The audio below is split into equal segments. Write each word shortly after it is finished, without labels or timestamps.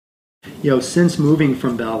since moving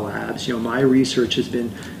from Bell Labs, my research has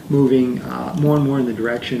been moving more and more in the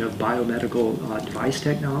direction of biomedical device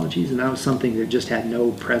technologies, and that was something that just had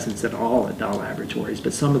no presence at all at Bell Laboratories.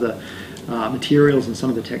 But some of the materials and some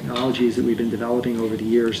of the technologies that we've been developing over the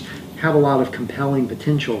years have a lot of compelling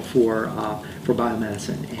potential for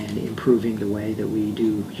biomedicine and improving the way that we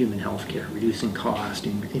do human health care, reducing cost,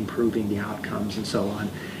 improving the outcomes, and so on.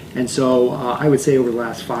 And so I would say over the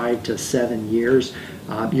last 5 to 7 years,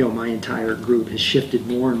 my entire group has shifted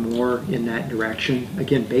more and more in that direction.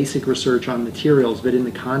 Again, basic research on materials, but in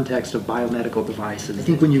the context of biomedical devices. I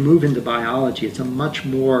think when you move into biology, it's a much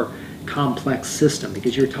more complex system,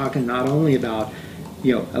 because you're talking not only about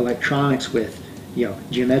electronics with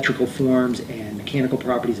geometrical forms and mechanical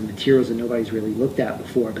properties and materials that nobody's really looked at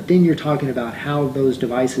before, but then you're talking about how those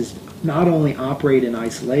devices not only operate in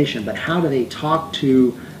isolation, but how do they talk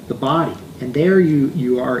to the body. And there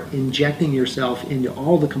you are injecting yourself into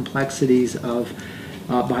all the complexities of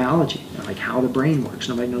biology, like how the brain works.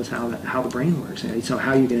 Nobody knows how the brain works. So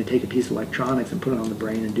how are you going to take a piece of electronics and put it on the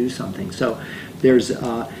brain and do something? So there's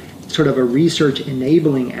sort of a research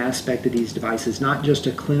enabling aspect of these devices, not just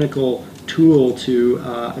a clinical tool to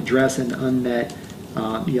address an unmet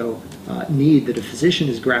need that a physician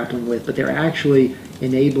is grappling with, but they're actually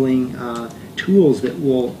enabling tools that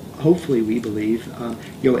will, hopefully, we believe,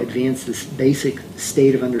 advance this basic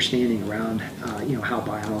state of understanding around, how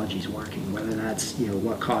biology is working, whether that's,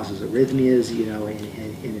 what causes arrhythmias,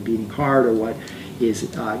 in a beating heart, or what is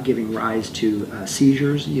giving rise to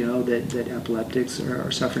seizures, that epileptics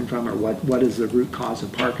are suffering from, or what is the root cause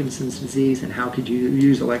of Parkinson's disease, and how could you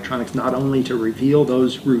use electronics not only to reveal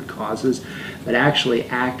those root causes, but actually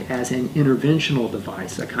act as an interventional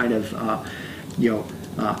device, a kind of,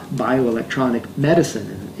 bioelectronic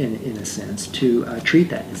medicine in a sense to treat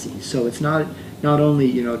that disease. So it's not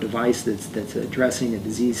only a device that's addressing a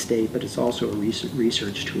disease state, but it's also a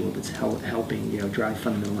research tool that's helping drive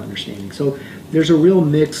fundamental understanding. So there's a real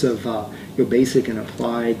mix of basic and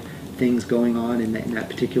applied things going on in that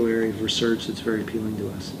particular area of research that's very appealing to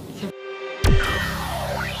us. So